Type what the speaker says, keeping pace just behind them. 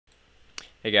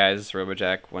Hey guys, it's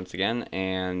RoboJack once again,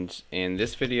 and in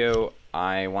this video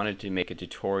I wanted to make a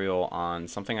tutorial on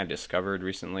something I discovered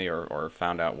recently or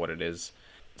found out what it is.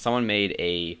 Someone made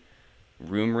a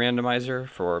room randomizer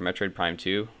for Metroid Prime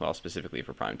 2, well specifically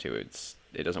for Prime 2.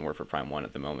 It doesn't work for Prime 1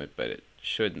 at the moment, but it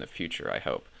should in the future, I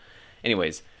hope.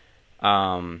 Anyways,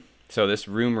 so this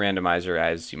room randomizer,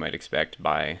 as you might expect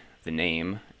by the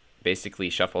name, basically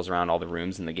shuffles around all the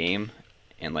rooms in the game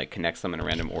and like connects them in a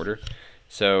random order.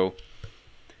 So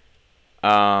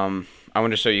I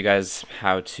want to show you guys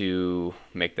how to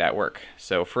make that work.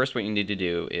 So first what you need to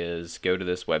do is go to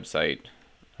this website,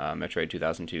 Metroid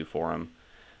 2002 forum.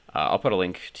 I'll put a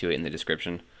link to it in the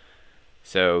description.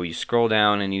 So you scroll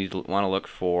down and you want to look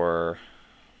for,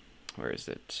 where is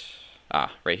it?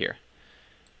 Right here,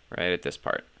 right at this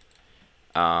part.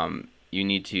 You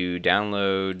need to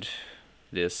download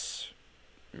this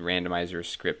randomizer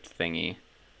script thingy,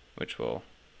 which will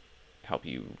help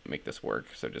you make this work.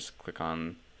 So just click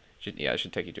on, it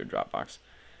should take you to a Dropbox.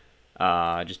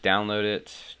 Just download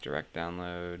it, direct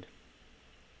download,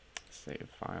 save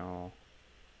file,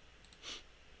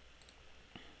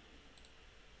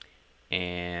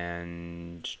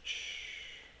 and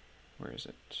where is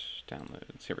it?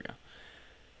 Downloads, here we go.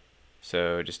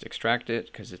 So just extract it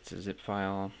because it's a zip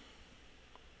file.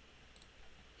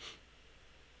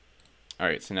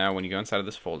 Alright, so now when you go inside of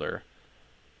this folder,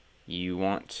 you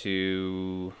want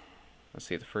to, let's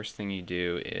see, the first thing you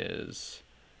do is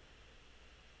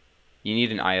you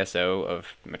need an ISO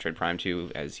of Metroid Prime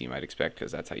 2, as you might expect,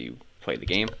 because that's how you play the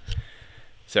game.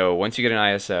 So once you get an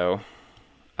ISO,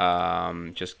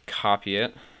 just copy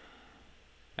it.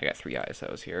 I got 3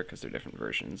 ISOs here because they're different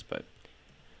versions, but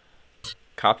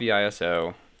copy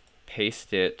ISO,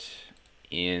 paste it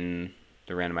in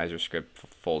the randomizer script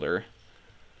folder.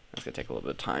 That's going to take a little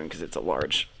bit of time because it's a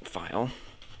large file.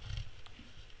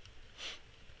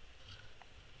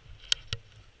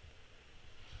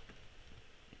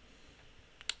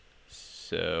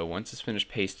 So once it's finished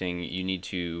pasting, you need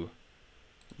to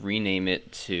rename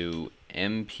it to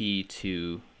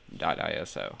mp2.iso.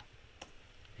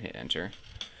 Hit enter.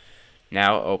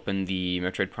 Now open the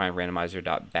Metroid Prime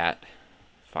randomizer.bat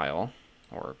file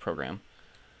or program.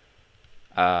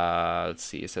 Let's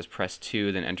see, it says press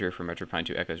 2, then enter for Metroid Prime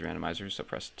 2 Echoes randomizer. So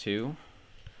press 2.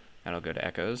 That'll go to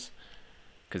Echoes,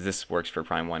 because this works for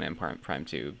Prime 1 and Prime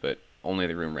 2, but only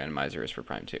the room randomizer is for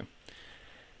Prime 2.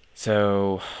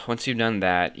 So once you've done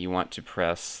that, you want to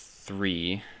press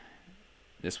 3.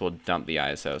 This will dump the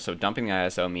ISO. So dumping the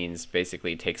ISO means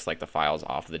basically it takes like the files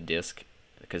off the disk,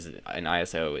 because an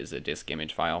ISO is a disk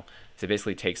image file. So it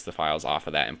basically takes the files off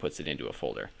of that and puts it into a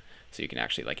folder, so you can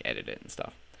actually like edit it and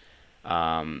stuff.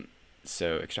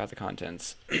 So extract the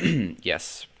contents.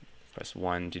 Yes. Press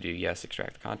 1 to do yes,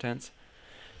 extract the contents.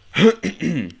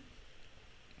 And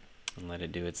let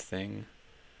it do its thing.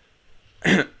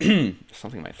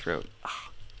 Something in my throat.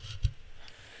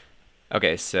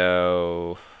 Okay,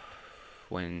 so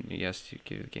when yes, you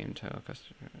give the game title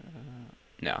customer.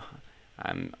 No,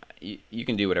 you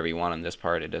can do whatever you want on this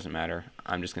part. It doesn't matter.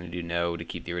 I'm just going to do no to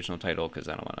keep the original title because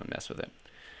I don't want to mess with it.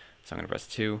 So I'm going to press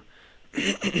 2,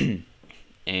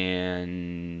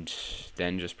 and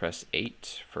then just press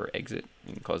 8 for exit.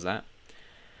 You can close that.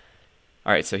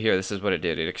 Alright, so here, this is what it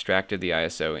did. It extracted the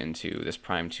ISO into this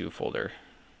Prime 2 folder.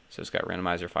 So it's got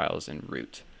randomizer files and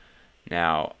root.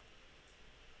 Now,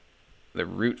 the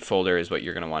root folder is what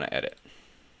you're going to want to edit.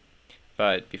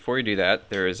 But before you do that,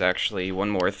 there is actually one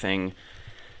more thing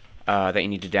that you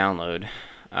need to download.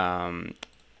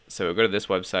 So go to this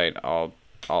website. I'll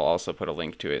also put a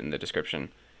link to it in the description.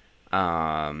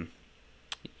 Yeah,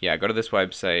 go to this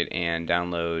website and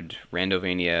download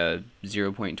Randovania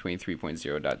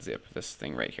 0.23.0.zip, this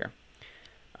thing right here.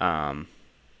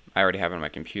 I already have it on my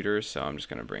computer, so I'm just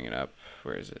going to bring it up.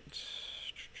 Where is it?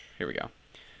 Here we go.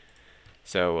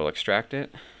 So we'll extract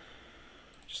it,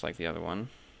 just like the other one.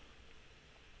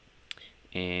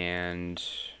 And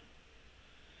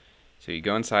so you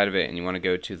go inside of it, and you want to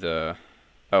go to the...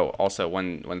 Oh, also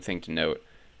one thing to note.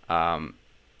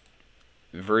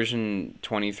 Version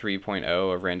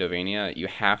 23.0 of Randovania, you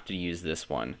have to use this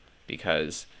one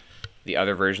because the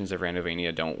other versions of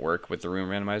Randovania don't work with the room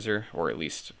randomizer, or at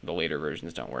least the later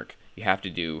versions don't work. You have to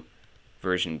do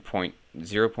version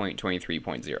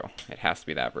 0.23.0. It has to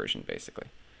be that version, basically.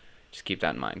 Just keep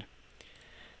that in mind.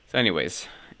 So anyways,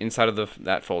 inside of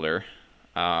that folder,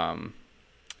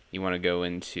 you want to go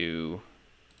into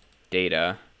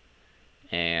Data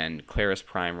and Claris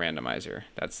Prime Randomizer.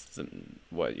 That's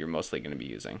what you're mostly going to be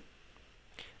using.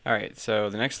 Alright,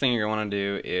 so the next thing you're going to want to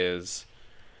do is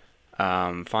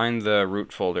find the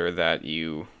root folder that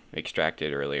you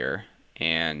extracted earlier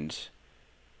and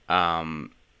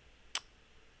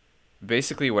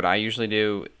Basically, what I usually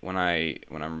do when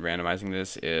I'm randomizing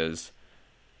this is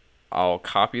I'll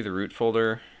copy the root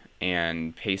folder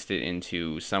and paste it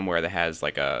into somewhere that has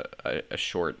like a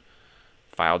short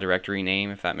file directory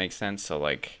name, if that makes sense. So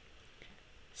like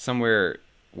somewhere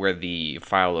where the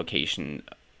file location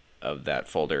of that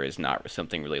folder is not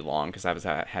something really long, because I was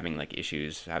having like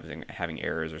issues, having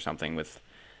errors or something with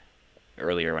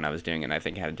earlier when I was doing it. And I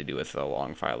think it had to do with the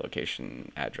long file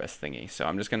location address thingy. So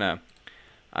I'm just gonna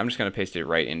paste it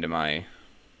right into my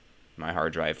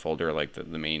hard drive folder, like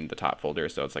the top folder,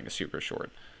 so it's like a super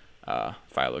short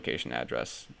file location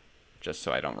address, just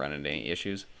so I don't run into any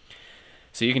issues.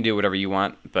 So you can do whatever you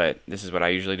want, but this is what I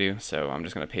usually do. So I'm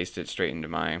just going to paste it straight into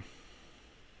my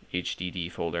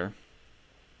HDD folder.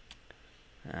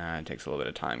 It takes a little bit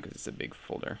of time because it's a big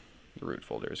folder. The root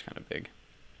folder is kind of big.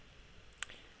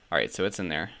 Alright, so it's in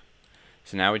there.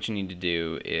 So now what you need to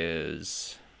do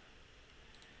is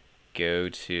go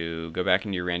back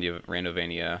into your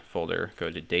Randovania folder, go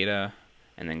to Data,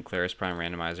 and then Claris Prime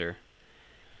Randomizer.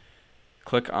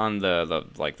 Click on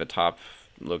the top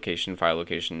location, file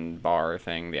location bar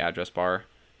thing, the address bar.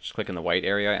 Just click in the white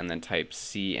area and then type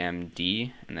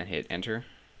CMD and then hit enter.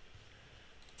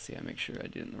 Let's see, I make sure I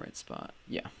did it in the right spot.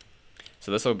 Yeah.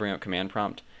 So this will bring up command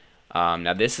prompt.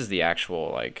 Now this is the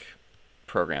actual like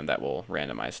program that will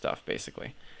randomize stuff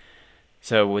basically.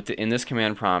 So in this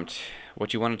command prompt,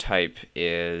 what you want to type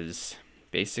is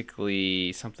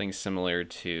basically something similar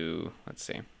to, let's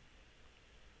see,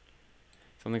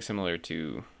 something similar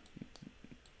to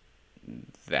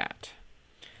that.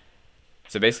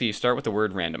 So basically you start with the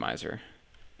word randomizer,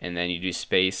 and then you do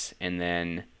space, and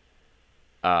then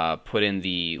put in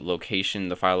the location,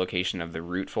 the file location of the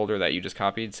root folder that you just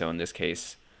copied. So in this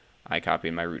case, I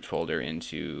copied my root folder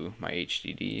into my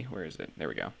HDD. Where is it? There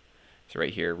we go. So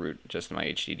right here, root, just my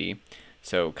HDD.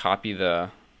 So copy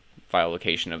the file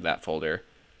location of that folder,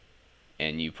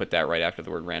 and you put that right after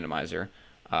the word randomizer.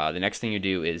 The next thing you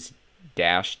do is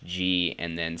 -G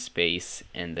and then space,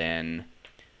 and then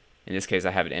in this case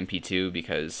I have it MP2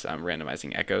 because I'm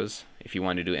randomizing echoes. If you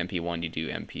want to do MP1, you do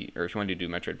MP, or if you want to do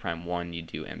Metroid Prime 1, you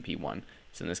do MP1.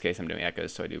 So in this case I'm doing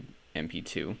echoes, so I do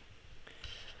MP2.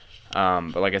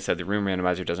 But like I said, the room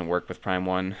randomizer doesn't work with Prime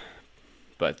 1,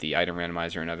 but the item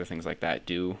randomizer and other things like that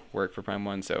do work for Prime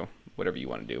 1, so whatever you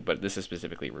want to do. But this is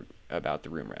specifically about the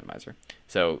room randomizer.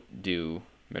 So do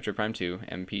Metroid Prime 2,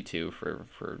 MP2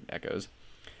 for echoes,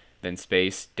 then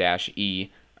space -E.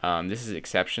 This is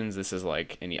exceptions. This is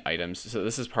like any items. So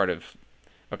this is part of,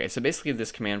 okay, so basically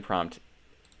this command prompt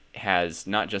has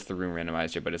not just the room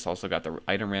randomizer, but it's also got the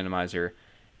item randomizer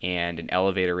and an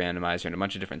elevator randomizer and a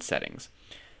bunch of different settings.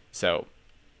 So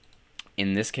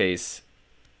in this case,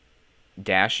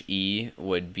 -E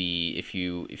would be if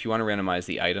you want to randomize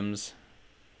the items,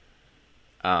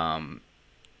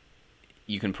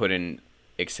 you can put in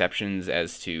exceptions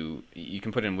as to, you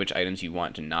can put in which items you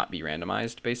want to not be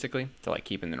randomized, basically, to like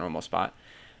keep in the normal spot.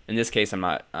 In this case, in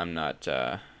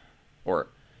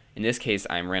this case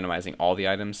I'm randomizing all the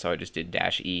items, so I just did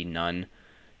 -E none.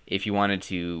 If you wanted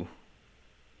to,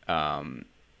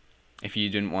 if you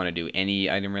didn't want to do any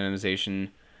item randomization,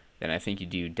 then I think you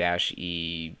do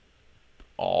 -E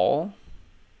all.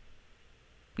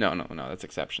 No, that's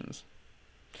exceptions.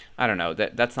 I don't know.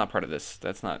 That's not part of this.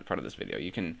 That's not part of this video.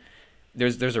 You can,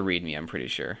 there's a README, I'm pretty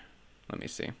sure. Let me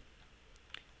see.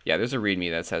 Yeah, there's a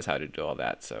README that says how to do all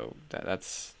that. So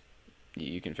that's,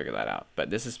 you can figure that out. But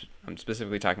this is, I'm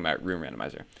specifically talking about room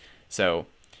randomizer. So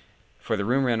for the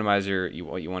room randomizer,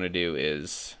 what you want to do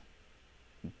is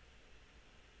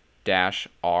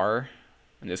 -R.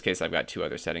 In this case, I've got two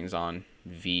other settings on.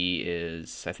 V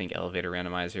is, I think, elevator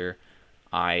randomizer.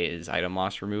 I is item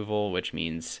loss removal, which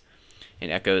means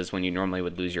in echoes, when you normally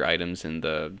would lose your items in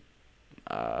the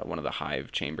one of the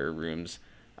hive chamber rooms,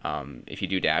 if you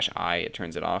do -I, it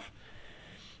turns it off.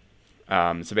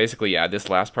 So basically, yeah, this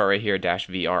last part right here,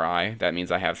 -VRI, that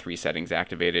means I have three settings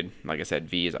activated. Like I said,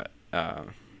 V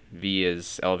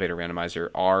is elevator randomizer,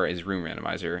 R is room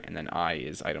randomizer, and then I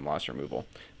is item loss removal.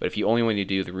 But if you only want to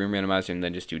do the room randomizer and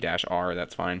then just do -R,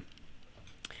 that's fine.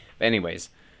 But anyways,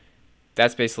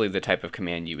 that's basically the type of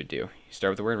command you would do. You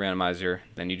start with the word randomizer,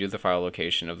 then you do the file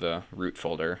location of the root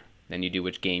folder, then you do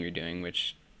which game you're doing,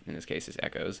 which in this case is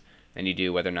echoes, then you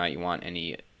do whether or not you want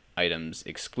any items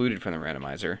excluded from the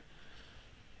randomizer,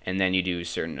 and then you do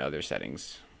certain other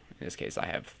settings. In this case I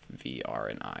have V, R,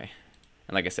 and I.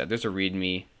 And like I said, there's a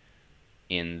README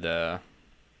in the,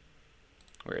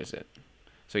 where is it?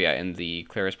 So yeah, in the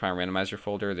Claris Prime Randomizer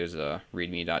folder, there's a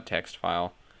readme.txt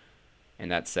file,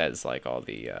 and that says like all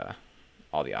the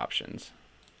options.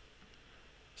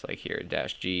 It's like here,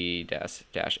 -G, -S,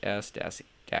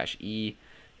 -E,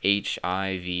 H,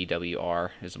 I, V, W,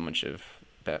 R. There's a bunch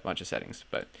of settings,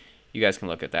 but you guys can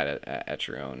look at that at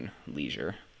your own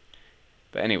leisure.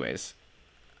 But anyways,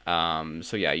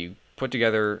 so yeah, you put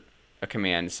together a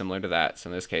command similar to that.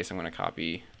 So in this case, I'm going to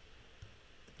copy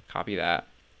that,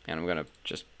 and I'm going to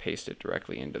just paste it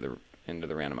directly into the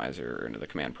randomizer, or into the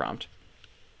command prompt.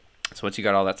 So once you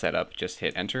got all that set up, just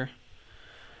hit enter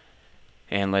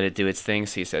and let it do its thing.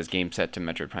 See, it says game set to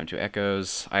Metroid Prime 2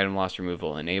 Echoes, item loss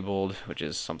removal enabled, which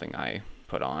is something I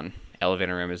put on.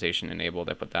 Elevator randomization enabled,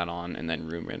 I put that on, and then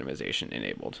room randomization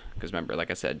enabled. Because remember,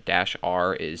 like I said,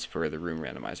 -R is for the room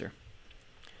randomizer.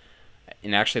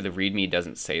 And actually the README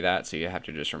doesn't say that, so you have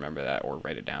to just remember that or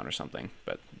write it down or something.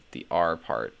 But the R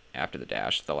part after the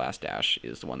dash, the last dash,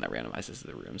 is the one that randomizes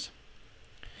the rooms.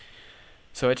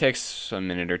 So it takes a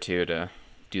minute or two to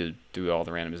do all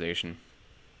the randomization.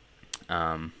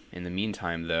 In the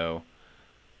meantime, though,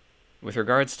 with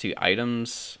regards to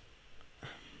items,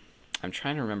 I'm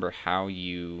trying to remember how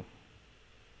you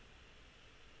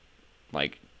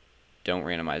don't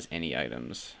randomize any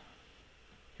items.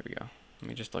 Here we go. Let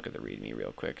me just look at the README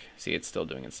real quick. See, it's still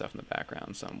doing its stuff in the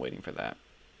background, so I'm waiting for that.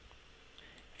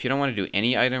 If you don't want to do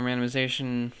any item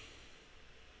randomization,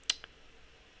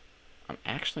 I'm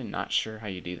actually not sure how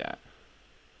you do that.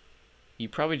 You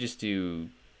probably just do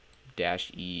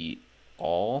 -E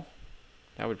all.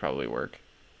 That would probably work.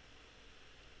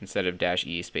 Instead of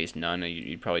 -E space none,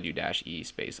 you'd probably do -E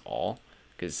space all,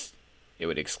 because it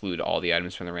would exclude all the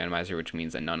items from the randomizer, which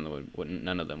means that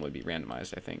none of them would be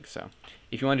randomized, I think. So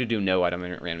if you wanted to do no item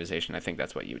randomization, I think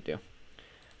that's what you would do.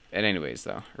 But anyways,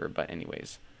 so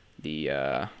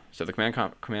the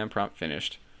command prompt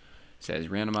finished. It says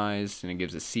randomized, and it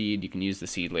gives a seed. You can use the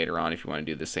seed later on if you want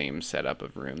to do the same setup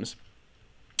of rooms.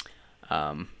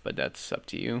 But that's up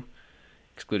to you.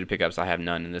 Excluded pickups, I have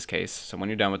none in this case. So when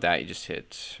you're done with that, you just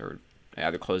hit, or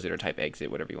either close it or type exit,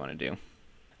 whatever you want to do.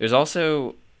 There's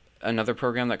also another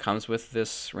program that comes with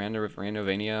this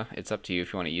Randovania. It's up to you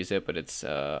if you want to use it, but it's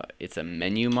a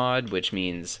menu mod, which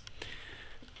means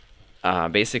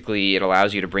basically it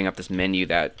allows you to bring up this menu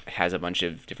that has a bunch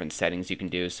of different settings you can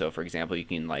do. So for example, you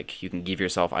can give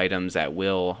yourself items at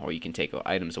will, or you can take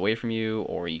items away from you,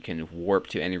 or you can warp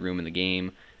to any room in the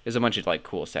game. There's a bunch of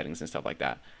cool settings and stuff like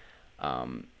that.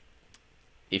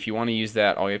 If you want to use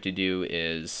that, all you have to do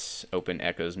is open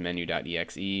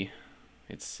echoesmenu.exe.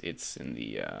 It's in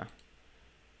the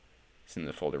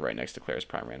folder right next to Claris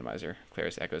Prime Randomizer,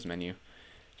 Claris Echoes menu.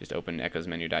 Just open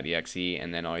echoesmenu.exe,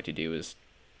 and then all you have to do is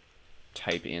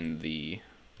type in the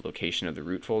location of the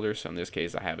root folder. So in this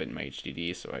case, I have it in my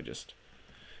HDD, so I just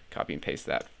copy and paste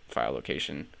that file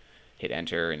location, hit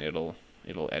enter, and it'll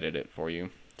edit it for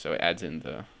you. So it adds in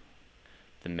the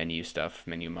menu stuff,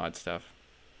 menu mod stuff,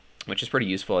 which is pretty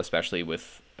useful, especially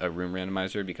with a room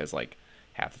randomizer, because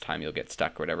half the time you'll get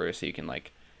stuck or whatever, so you can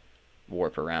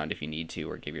warp around if you need to,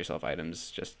 or give yourself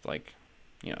items just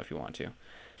if you want to.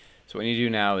 So what you do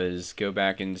now is go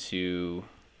back into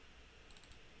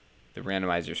the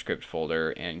randomizer script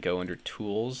folder and go under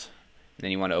tools, and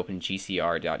then you want to open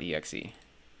gcr.exe.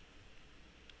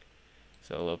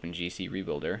 So it'll open GC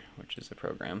Rebuilder, which is a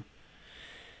program.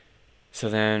 So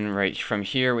then right from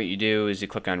here, what you do is you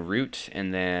click on root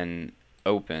and then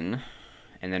open,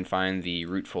 and then find the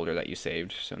root folder that you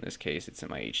saved. So in this case, it's in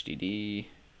my HDD,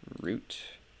 root.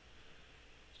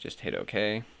 Just hit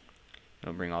OK.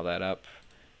 It'll bring all that up.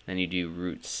 Then you do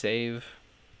root save.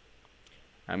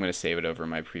 I'm going to save it over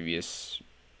my previous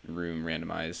room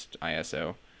randomized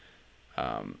ISO.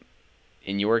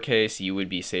 In your case, you would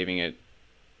be saving it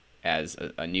as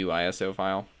a new ISO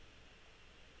file.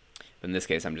 But in this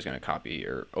case, I'm just going to copy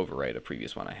or overwrite a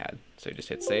previous one I had. So you just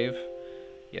hit save.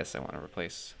 Yes, I want to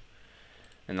replace.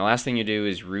 And the last thing you do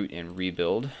is root and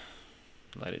rebuild.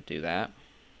 Let it do that.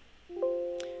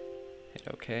 Hit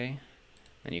OK.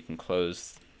 Then you can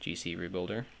close GC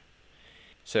Rebuilder.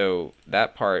 So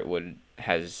that part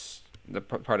the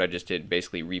part I just did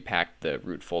basically repacked the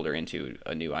root folder into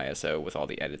a new ISO with all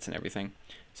the edits and everything.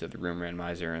 So the room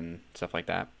randomizer and stuff like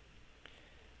that.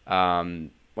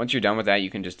 Once you're done with that, you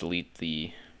can just delete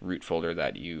the root folder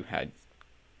that you had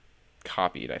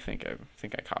copied. I think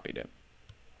I copied it.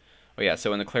 Oh yeah,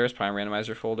 so in the Claris Prime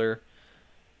Randomizer folder,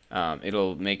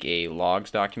 it'll make a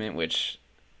logs document, which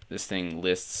this thing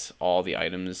lists all the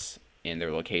items and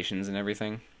their locations and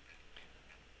everything,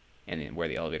 and then where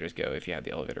the elevators go if you have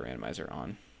the elevator randomizer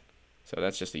on. So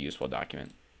that's just a useful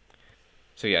document.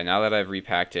 So yeah, now that I've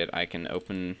repacked it, I can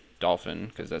open Dolphin,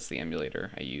 because that's the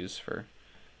emulator I use for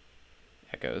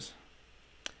Echoes,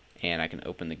 and I can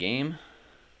open the game,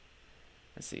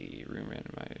 let's see, room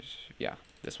randomizer. Yeah,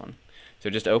 this one. So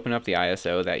just open up the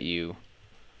ISO that you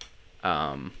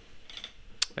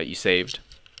saved,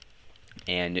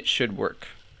 and it should work.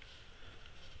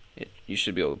 You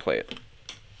should be able to play it.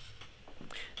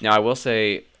 Now I will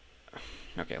say,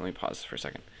 okay, let me pause for a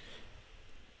second.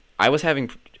 I was having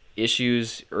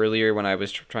issues earlier when I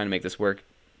was trying to make this work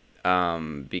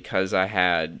because I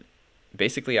had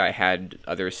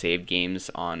other saved games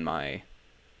on my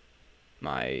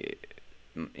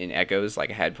in Echoes. Like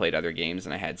I had played other games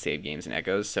and I had saved games in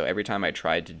Echoes. So every time I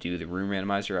tried to do the room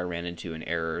randomizer, I ran into an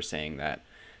error saying that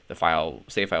the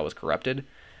save file was corrupted.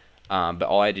 But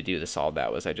all I had to do to solve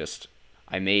that was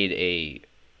I made a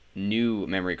new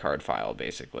memory card file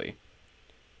basically,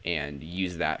 and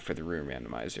used that for the room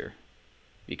randomizer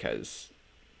because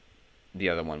the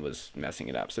other one was messing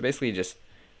it up. So basically, just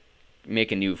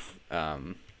make a new.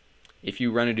 If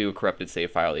you run into a corrupted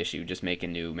save file issue, just make a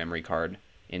new memory card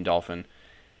in Dolphin,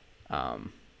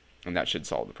 and that should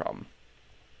solve the problem.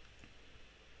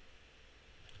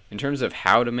 In terms of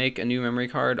how to make a new memory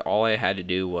card, all I had to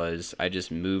do was I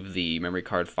just moved the memory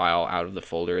card file out of the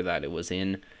folder that it was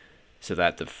in so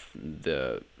that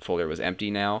the folder was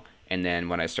empty now. And then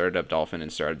when I started up Dolphin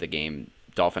and started the game,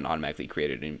 Dolphin automatically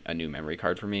created a new memory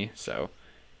card for me. So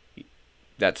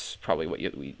that's probably what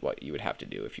you would have to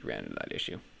do if you ran into that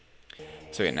issue.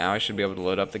 So yeah, now I should be able to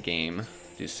load up the game,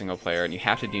 do single player, and you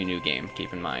have to do new game.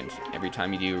 Keep in mind, every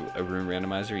time you do a room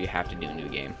randomizer, you have to do a new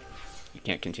game. You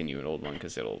can't continue an old one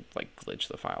because it'll like glitch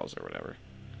the files or whatever.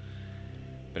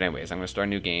 But anyways, I'm going to start a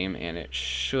new game, and it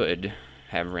should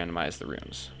have randomized the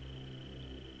rooms,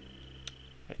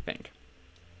 I think.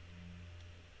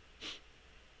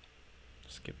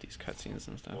 Skip these cutscenes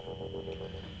and stuff.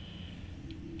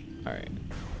 Alright.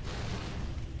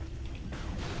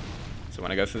 So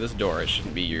when I go through this door, it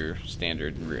shouldn't be your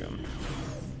standard room.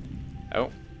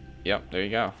 Oh, yep, there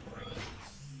you go.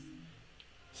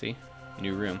 See?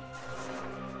 New room.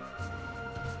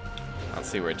 Let's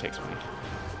see where it takes me.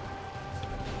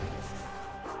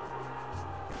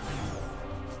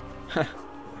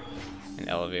 An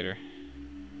elevator.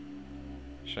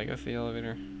 Should I go through the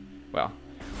elevator? Well,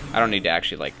 I don't need to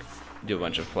actually like do a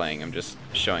bunch of playing. I'm just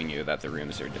showing you that the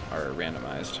rooms are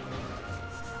randomized.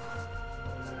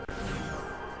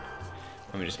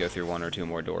 Let me just go through one or two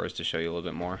more doors to show you a little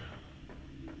bit more.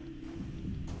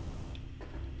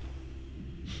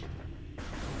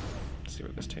 Let's see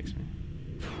where this takes me.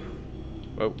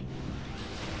 Whoa.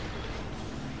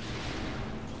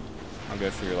 I'll go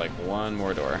through like one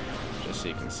more door, just so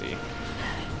you can see.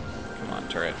 Come on,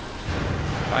 turret.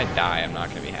 If I die, I'm not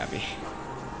going to be happy.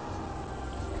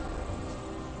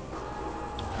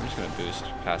 I'm just going to boost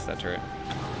past that turret.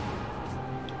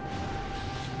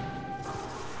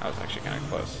 That was actually kind of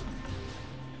close.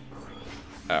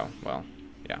 Oh, well,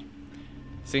 yeah.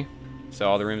 See? So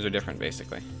all the rooms are different,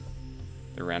 basically.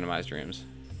 They're randomized rooms.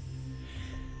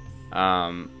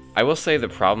 I will say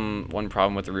one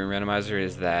problem with the room randomizer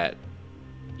is that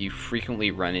you frequently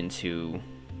run into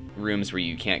rooms where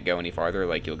you can't go any farther.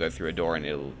 Like you'll go through a door and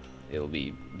it'll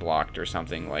be blocked or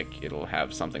something. Like it'll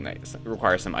have something that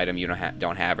requires some item you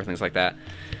don't have or things like that.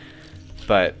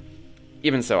 But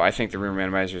even so, I think the room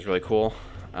randomizer is really cool.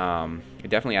 It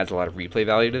definitely adds a lot of replay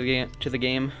value to the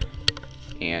game,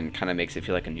 and kind of makes it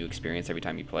feel like a new experience every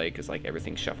time you play, because like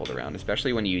everything's shuffled around,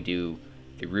 especially when you do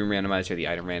the room randomizer, the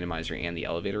item randomizer, and the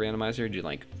elevator randomizer. Do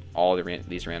like all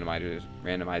these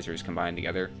randomizers combined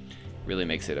together, really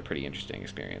makes it a pretty interesting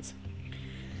experience.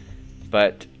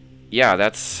 But yeah,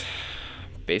 that's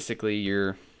basically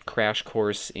your crash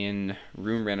course in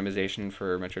room randomization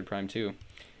for Metroid Prime 2.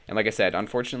 And like I said,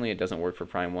 unfortunately it doesn't work for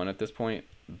Prime 1 at this point,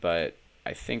 but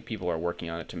I think people are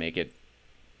working on it to make it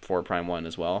for Prime 1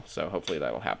 as well, so hopefully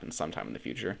that will happen sometime in the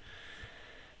future.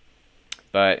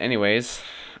 But anyways,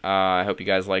 I hope you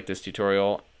guys liked this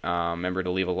tutorial. Remember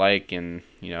to leave a like, and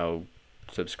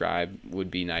subscribe would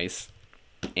be nice.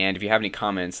 And if you have any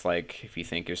comments, like if you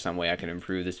think there's some way I can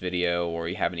improve this video, or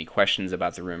you have any questions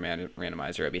about the room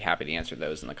randomizer, I'd be happy to answer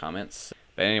those in the comments.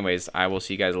 But anyways, I will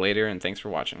see you guys later, and thanks for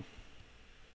watching.